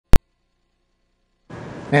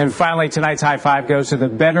And finally, tonight's high five goes to the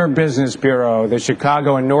Better Business Bureau. The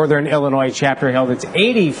Chicago and Northern Illinois chapter held its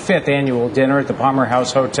 85th annual dinner at the Palmer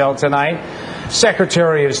House Hotel tonight.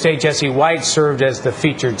 Secretary of State Jesse White served as the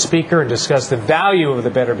featured speaker and discussed the value of the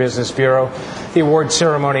Better Business Bureau. The award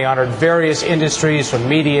ceremony honored various industries from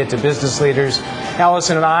media to business leaders.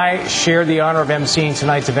 Allison and I shared the honor of emceeing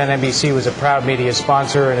tonight's event. NBC was a proud media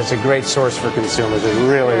sponsor, and it's a great source for consumers. It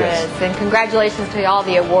really is. And congratulations to all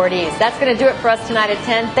the awardees. That's going to do it for us tonight at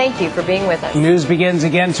 10. Thank you for being with us. News begins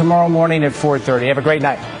again tomorrow morning at 4:30. Have a great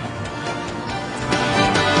night.